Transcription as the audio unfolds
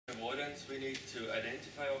instruments, we need to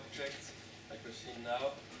identify objects, like we're seeing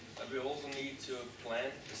now, but we also need to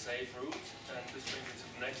plan a safe route, and this brings me to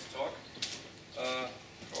the next talk.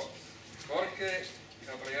 Jorge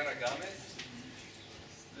Cabrera-Gamez,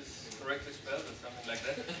 is this correctly spelled or something like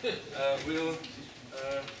that, will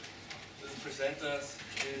present us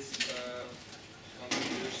his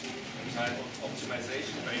contribution entitled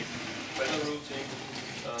Optimization-Based Weather Routing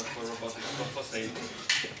for Robotics for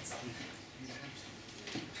Sailboats.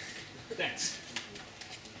 Thanks.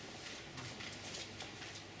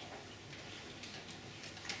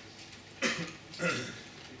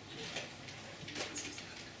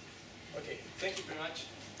 Okay, thank you very much.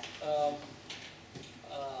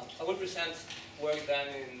 I will present work done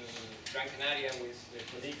in Gran Canaria with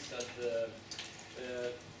colleagues at the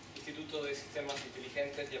Instituto de Sistemas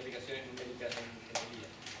Inteligentes y Aplicaciones Numéricas en Ingeniería.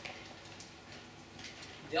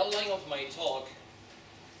 The outline of my talk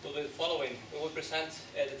will be the following. We will present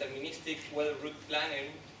a deterministic weather route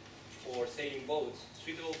planning for sailing boats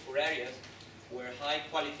suitable for areas where high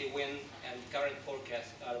quality wind and current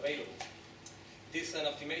forecasts are available. This is an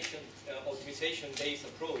optimization-based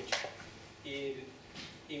approach in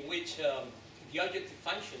which the objective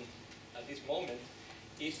function at this moment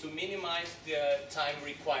is to minimize the time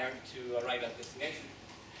required to arrive at destination.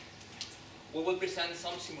 We will present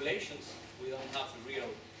some simulations. We don't have a real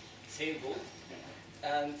sailboat,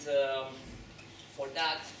 and for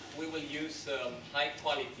that we will use high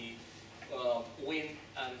quality wind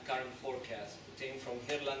and current forecasts obtained from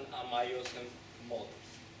Hirland and Mayosen models.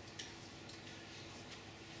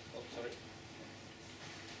 Oh, sorry.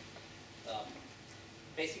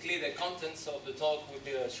 Basically, the contents of the talk will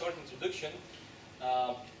be a short introduction.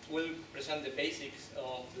 We'll present the basics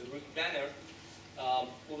of the route planner.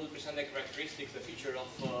 We will present the characteristics, the feature of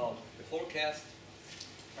the forecast,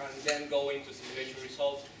 and then go into simulation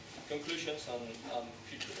results, conclusions, and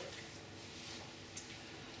future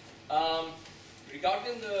work.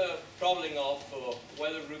 Regarding the problem of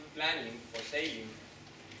weather route planning for sailing,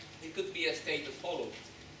 it could be stated as follows.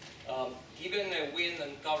 Given a wind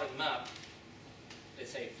and current map,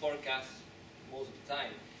 let's say forecast most of the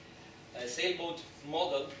time, a sailboat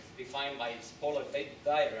model defined by its polar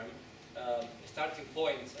diagram, a starting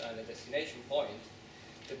point and a destination point,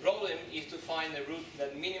 the problem is to find a route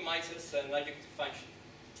that minimizes an objective function.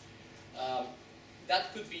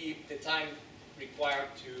 That could be the time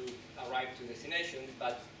required to arrive to destination,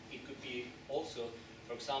 but it could be also,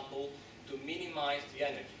 for example, to minimize the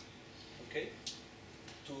energy, okay?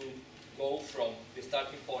 To go from the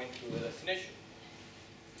starting point to the destination.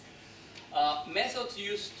 Methods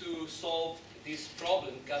used to solve this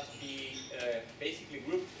problem can be basically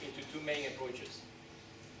grouped into two main approaches.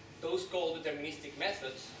 Those called deterministic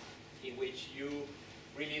methods, in which you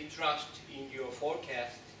really trust in your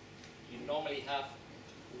forecast. You normally have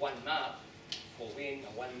one map for wind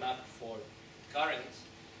and one map for current,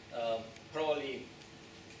 probably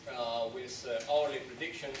with hourly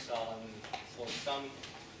predictions for some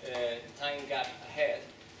time gap ahead.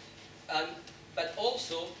 But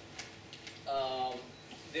also,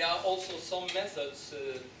 there are also some methods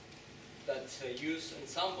that use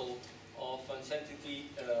ensemble of uncertainty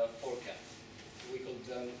forecasts. We call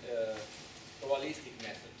them probabilistic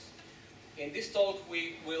methods. In this talk,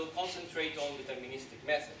 we will concentrate on deterministic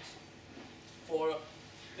methods. For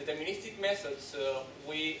deterministic methods,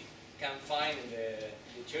 we can find in the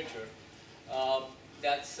literature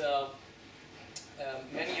that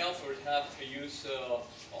many authors have used or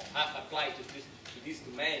have applied to this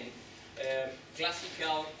domain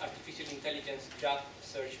classical artificial intelligence graph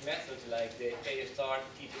search methods like the A-star,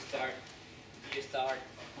 T-star, D-star,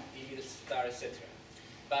 D-star, etc.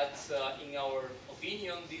 But in our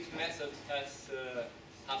opinion, these methods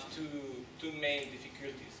have two main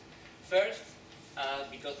difficulties. First,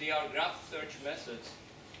 because they are graph search methods,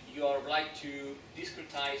 you are obliged to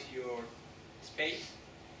discretize your space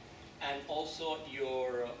and also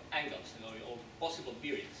your angles, or possible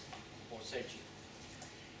bearings for searching.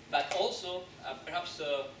 But also, perhaps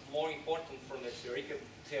more important from the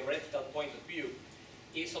theoretical point of view,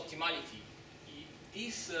 is optimality.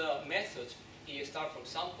 This method, E-star for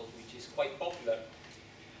example, which is quite popular,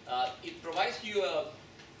 it provides you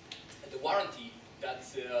the warranty that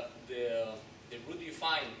the route you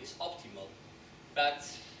find is optimal. But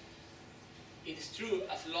it is true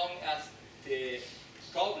as long as the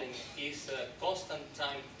problem is a constant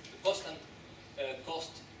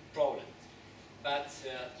cost problem. But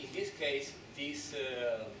in this case, this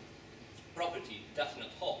property does not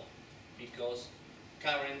hold because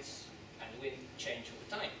currents and wind change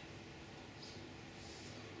over time.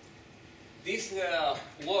 This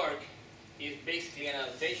work is basically an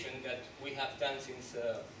adaptation that we have done since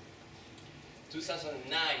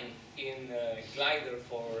 2009 in glider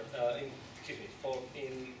for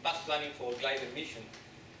in path planning for glider mission.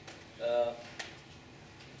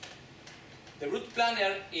 The route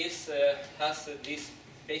planner is has this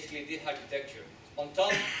basically this architecture. On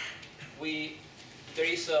top, there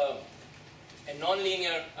is a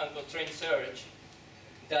nonlinear and constraint search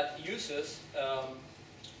that uses a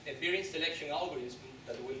bearing selection algorithm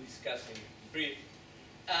that we'll discuss in brief.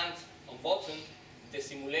 And on bottom, the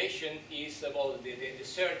simulation is about the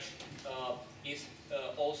search is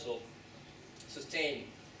also sustained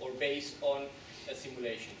or based on a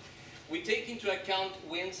simulation. We take into account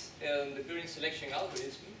winds and the bearing selection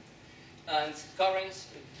algorithm and currents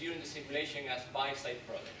during the simulation as by-side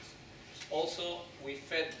products. Also, we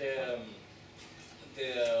fed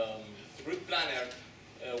the route planner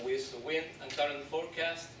with wind and current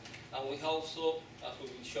forecast, and we also, as we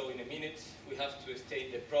will show in a minute, we have to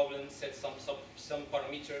state the problem, set some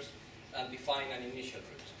parameters, and define an initial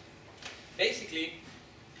route. Basically,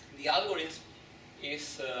 the algorithm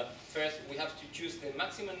is first we have to choose the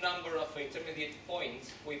maximum number of intermediate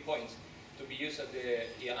points, waypoints, to be used at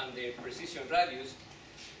and the precision radius.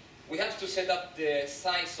 We have to set up the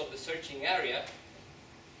size of the searching area.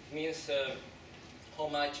 Means how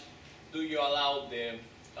much do you allow the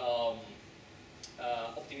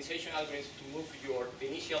optimization algorithms to move the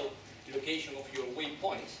initial location of your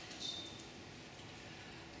waypoints.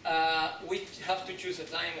 We have to choose a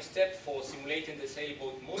time step for simulating the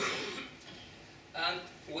sailboat motion, and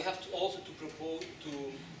we have to also to propose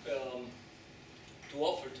to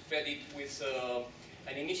offer to fed it with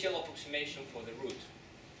an initial approximation for the route.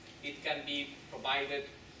 It can be provided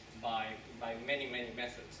by many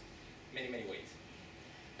methods, many ways.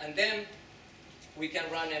 And then we can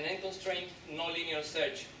run an unconstrained nonlinear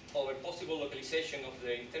search over possible localization of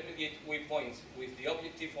the intermediate waypoints with the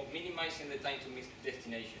objective of minimizing the time to miss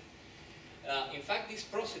destination. In fact, this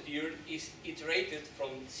procedure is iterated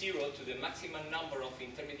from 0 to the maximum number of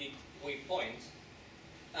intermediate waypoints,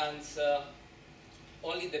 and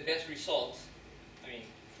only the best results,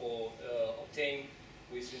 for obtained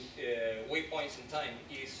with waypoints and time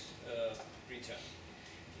is returned.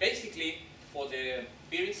 Basically, for the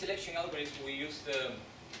bearing selection algorithm, we use the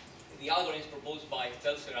algorithms proposed by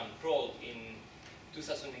Stelzer and Kroll in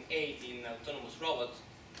 2008 in autonomous robots.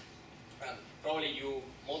 And probably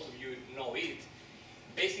most of you know it.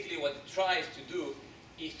 Basically, what it tries to do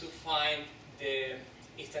is to find the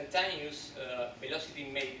instantaneous velocity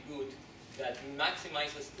made good that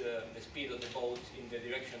maximizes the speed of the boat in the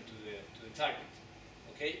direction to the target.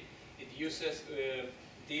 Okay? It uses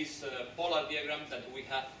this polar diagram that we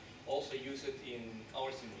have also used it in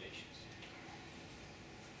our simulations.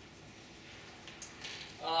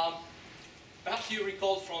 Perhaps you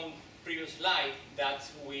recall from previous slide that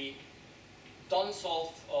we don't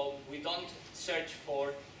solve, or we don't search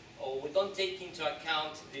for, or we don't take into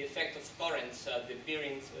account the effect of currents, the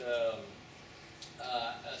bearing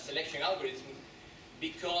selection algorithm,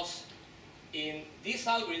 because in this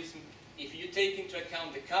algorithm, if you take into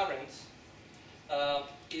account the currents,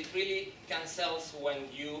 it really cancels when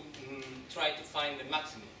you try to find the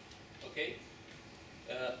maximum. Okay,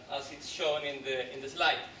 as it's shown in the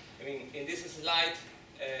slide. In this slide,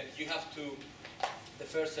 you have to the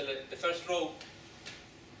first row.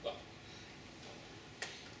 Well,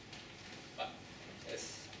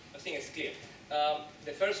 I think it's clear.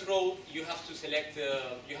 The first row, you have to select.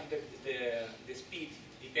 You have the speed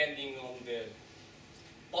depending on the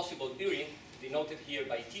possible bearing, denoted here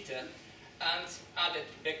by theta, and added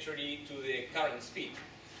vectorially to the current speed.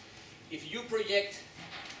 If you project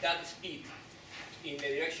that speed in the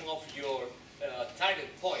direction of your target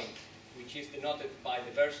point, which is denoted by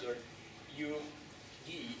the versor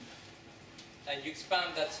UG, and you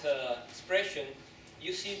expand that expression,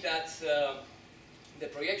 you see that the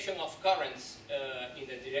projection of currents in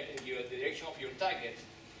the direction of your target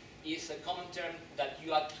is a common term that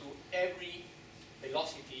you add to every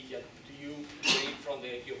velocity that you read from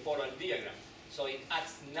your polar diagram. So it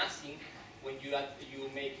adds nothing when you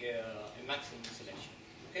make a maximum selection.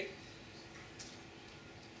 Okay.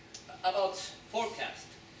 About forecast.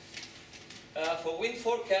 For wind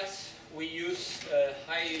forecast, we use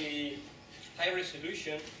high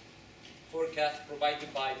resolution forecast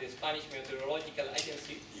provided by the Spanish Meteorological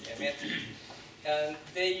Agency, EMET, and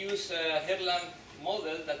they use a headland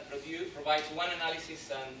model that provides one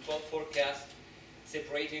analysis and 12 forecasts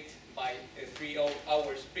separated by a 3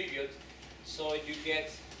 hours period, so you get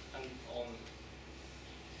on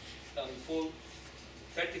full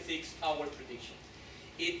 36-hour prediction.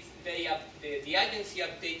 The agency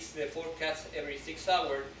updates the forecast every 6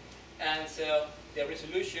 hours, and the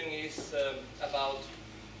resolution is about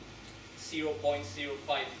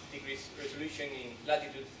 0.05 degrees resolution in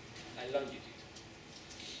latitude and longitude.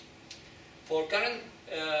 For current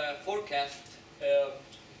forecast,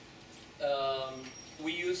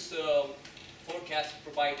 we use forecasts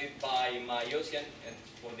provided by MyOcean and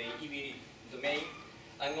for the EV domain,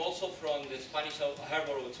 and also from the Spanish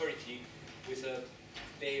Harbor Authority.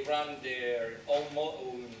 They run their own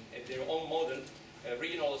model, a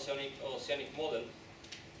regional oceanic model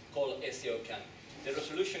called SEOCAN. The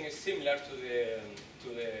resolution is similar to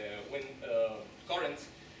the wind currents,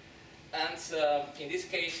 and in this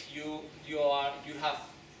case you are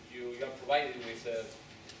provided with a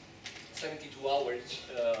 72 hours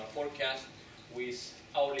forecast with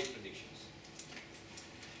hourly predictions.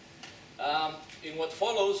 In what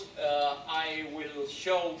follows, I will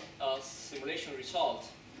show a simulation result,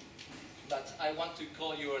 but I want to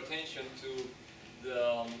call your attention to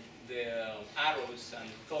the arrows and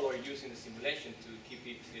color used in the simulation to keep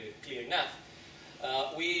it clear enough.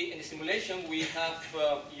 In the simulation we have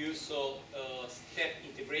used step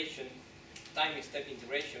integration, time step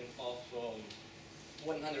integration of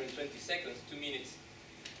 120 seconds, 2 minutes.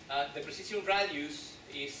 The precision radius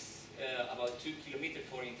is about 2 kilometers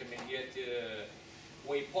for intermediate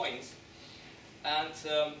waypoints, and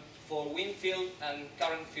for wind field and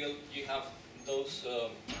current field you have those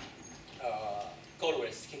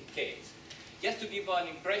color scales. Just to give an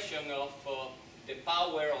impression of the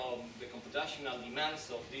power of the computational demands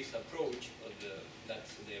of this approach that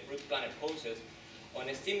the route planner poses on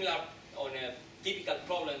a typical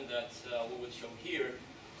problem that we will show here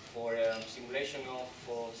for a simulation of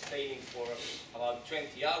sailing for about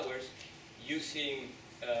 20 hours using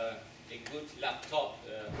a good laptop,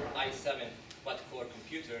 i7 quad-core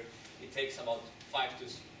computer. It takes about 5 to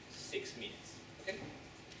 6 minutes. Okay?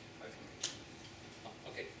 5 minutes. Oh,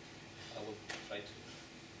 okay. I will try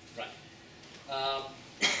to run.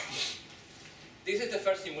 This is the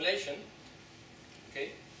first simulation. Okay.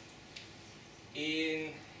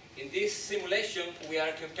 In this simulation, we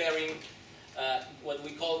are comparing what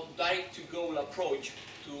we call direct-to-goal approach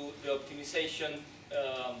to the optimization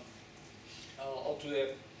or to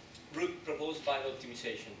the route proposed by the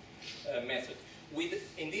optimization method.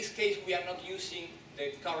 In this case, we are not using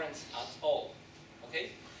the currents at all.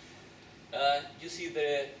 Okay? You see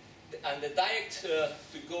the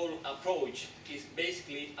direct-to-goal approach is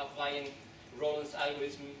basically applying Rowland's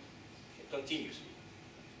algorithm continuously.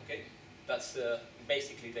 Okay? That's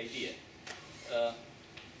basically the idea.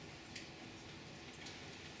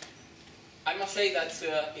 I must say that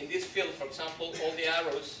in this field, for example, all the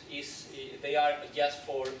arrows they are just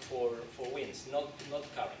for winds, not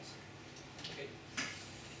currents. Okay.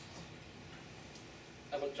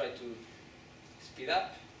 I will try to speed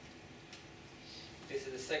up. This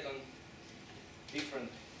is the second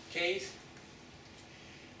different case.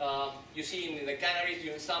 You see in the Canaries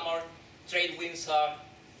during summer, trade winds are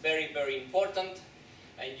very, very important,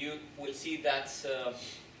 and you will see that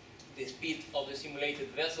the speed of the simulated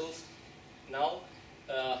vessels now,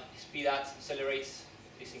 speed accelerates,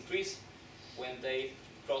 is increased when they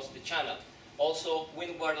cross the channel. Also,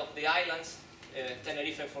 windward of the islands,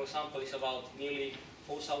 Tenerife, for example, is about nearly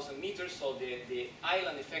 4,000 meters, so the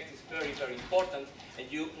island effect is very, very important,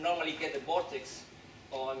 and you normally get the vortex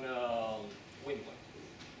on windward.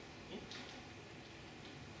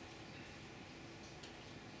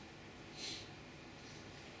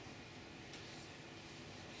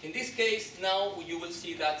 In this case, now you will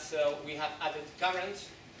see that we have added currents.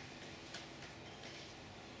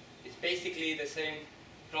 It's basically the same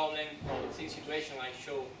problem or the same situation I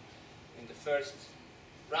showed in the first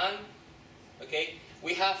run. Okay,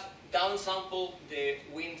 we have downsampled the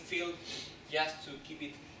wind field just to keep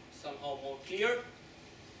it somehow more clear.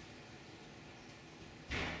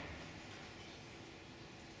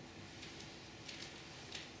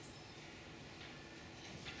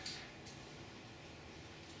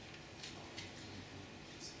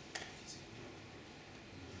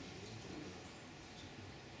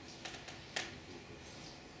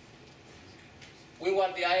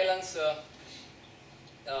 Windward the islands,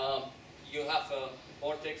 you have a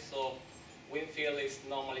vortex, so wind field is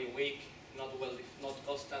normally weak, not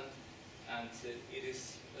constant, and it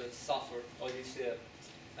is suffer, or it is,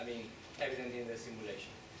 evident in the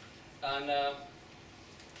simulation. And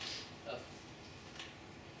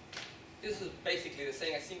this is basically the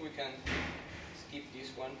same. I think we can skip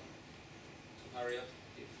this one to hurry up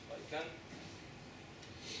if I can.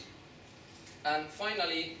 And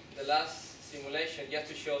finally, the last simulation, just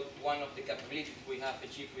to show one of the capabilities we have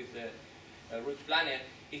achieved with the route planner,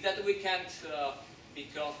 is that we can't,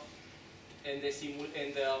 because in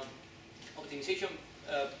the optimization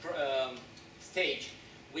stage,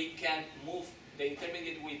 we can move the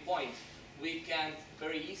intermediate waypoint, we can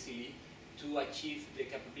very easily to achieve the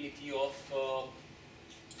capability of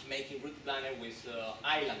making route planner with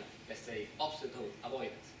island, let's say, obstacle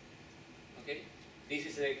avoidance. Okay? This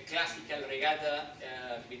is a classical regatta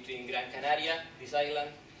between Gran Canaria, this island,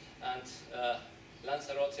 and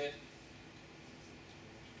Lanzarote.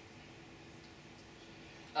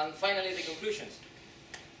 And finally, the conclusions.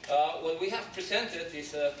 What we have presented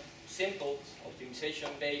is a simple,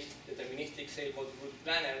 optimization-based, deterministic sailboat route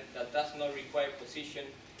planner that does not require position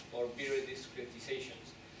or period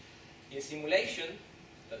discretizations. In simulation,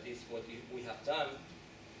 that is what we have done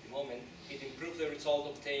at the moment, it improves the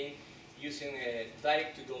result obtained using a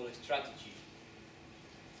direct-to-goal strategy.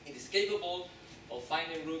 It is capable of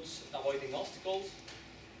finding routes, avoiding obstacles,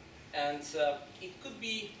 and it could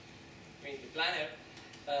be, the planner,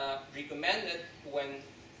 recommended when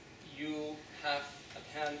you have at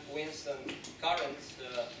hand winds and currents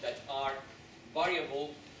that are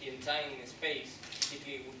variable in time and space,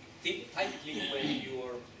 typically when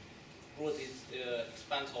your route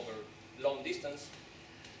expands over long distance,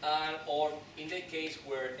 or in the case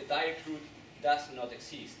where a direct route does not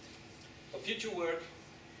exist. For future work,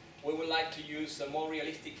 we would like to use a more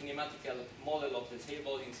realistic kinematical model of the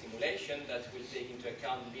sailboat in simulation that will take into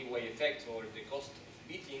account leeway effect or the cost of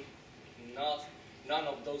beating. None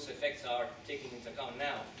of those effects are taken into account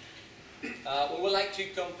now. We would like to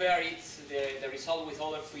compare the result with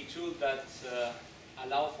other free tools that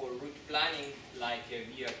allow for route planning, like a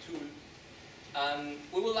VR tool. And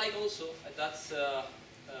we would like also, that's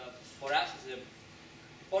for us is an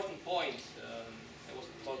important point. I was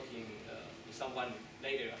talking with someone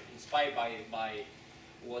later, inspired by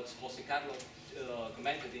what Jose Carlos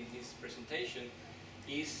commented in his presentation,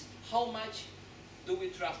 is how much do we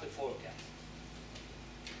trust the forecast?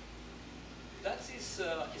 That is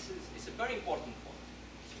a very important point,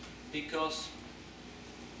 because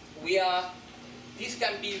this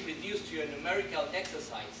can be reduced to a numerical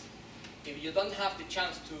exercise if you don't have the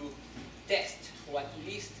chance to test or at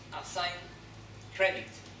least assign credit,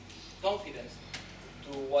 confidence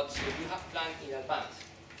to what you have planned in advance.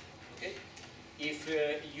 Okay? If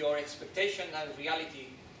your expectation and reality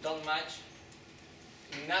don't match,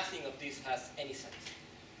 nothing of this has any sense.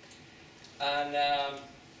 And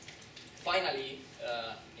finally,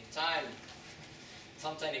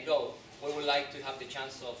 some time ago, we would like to have the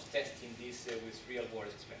chance of testing this with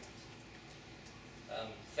real-world experiments.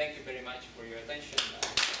 Thank you very much for your attention.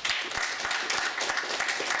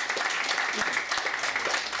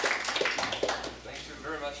 Thank you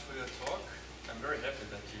very much for your talk. I'm very happy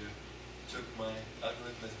that you took my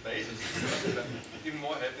algorithm as basis. I'm even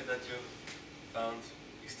more happy that you found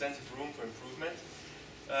extensive room for improvement.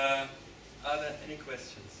 Are there any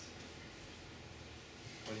questions?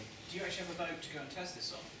 Do you actually have a boat to go and test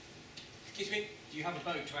this on? Excuse me? Do you have a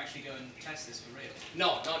boat to actually go and test this for real?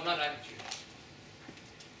 No, not actually.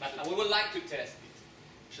 But we would like to test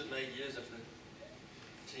it. Should make use of the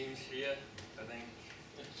teams here. I think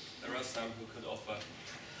there are some who could offer.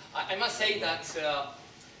 I must say that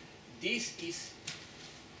this is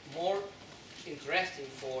more interesting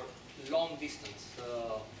for long distance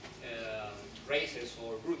races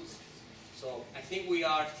or routes. So I think we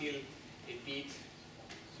are still a bit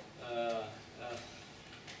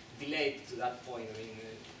delayed to that point. I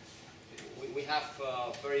mean, we have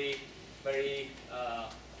very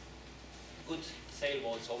good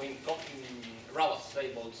sailboats, or robust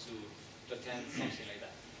sailboats to attend something like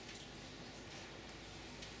that.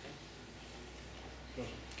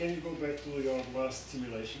 Can you go back to your last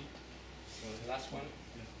simulation? The last one?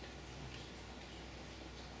 Yeah.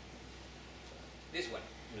 This one?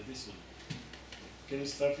 Yeah, this one. Can you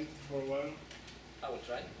start it for a while? I will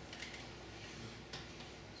try.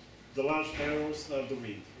 The large arrows are the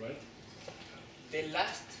wind, right? The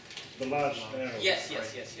last? The large arrows. Yes.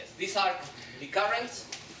 These are the currents.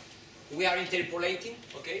 We are interpolating,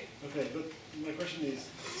 okay? Okay, but my question is,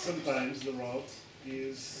 sometimes the route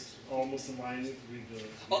is almost aligned with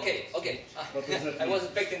the... Okay. What does that I was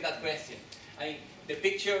mean? expecting that question. I mean, the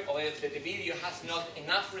picture or the video has not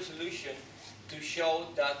enough resolution to show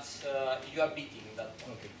that you are beating that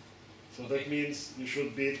point. Okay. So that means you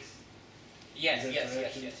should beat... Yes.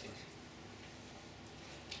 direction?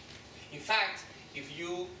 In fact, if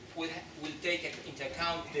you will take into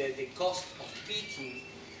account the cost of beating,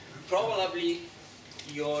 probably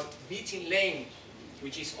your beating lane,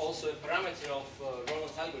 which is also a parameter of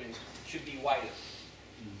Roland's algorithm, should be wider.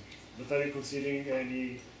 But are you considering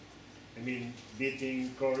any,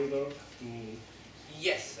 beating corridor to...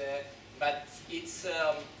 Yes, but it's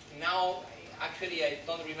now, actually I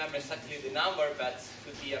don't remember exactly the number, but it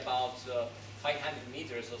could be about 500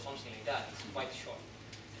 meters or something like that. It's quite short.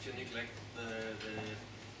 If you neglect the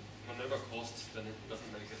maneuver costs, then it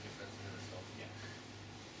doesn't make a difference in itself. Yeah.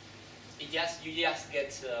 You just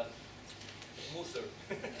get smoother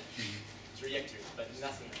trajectory, but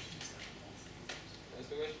nothing else. That's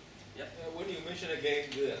the question. Yeah. When you mention again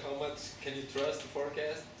how much can you trust the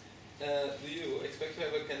forecast, do you expect to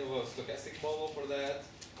have a kind of a stochastic model for that,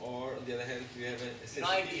 or on the other hand, do you have a No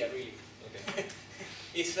idea really. Okay.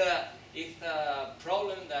 It's a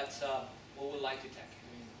problem that we would like to tackle.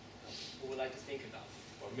 We would like to think about.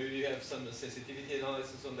 Or maybe you have some sensitivity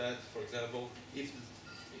analysis on that. For example, if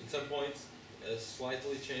in some points a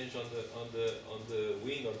slightly change on the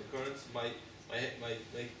wind or the currents might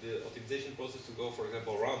make the optimization process to go, for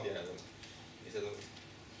example, around the island instead of,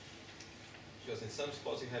 because in some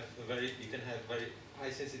spots you can have very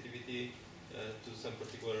high sensitivity to some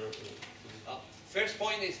particular. First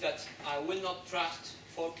point is that I will not trust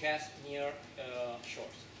forecast near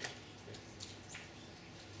shores.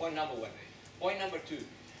 Point number one. Point number two.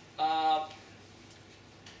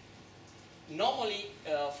 Normally,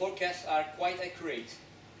 forecasts are quite accurate,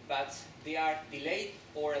 but they are delayed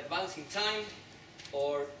or advanced in time,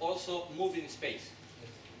 or also move in space.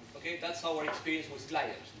 Okay, that's our experience with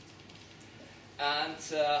gliders, and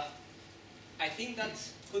I think that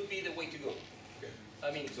could be the way to go. Okay.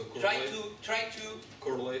 I mean, So try to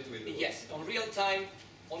correlate with the yes, on real time,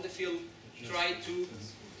 on the field, try to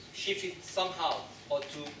shift it somehow, or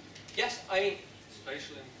to yes, I mean.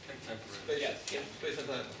 Spatial and temporary. space, Yes. space and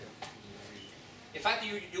time. Okay. In fact,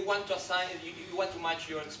 you want to assign, you want to match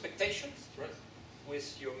your expectations Right.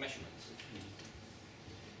 with your measurements.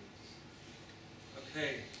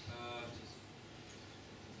 Okay.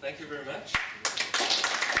 Thank you very much.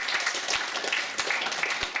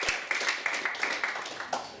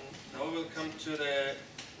 And now we'll come to the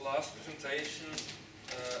last presentation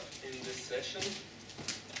in this session.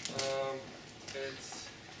 It's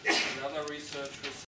another researcher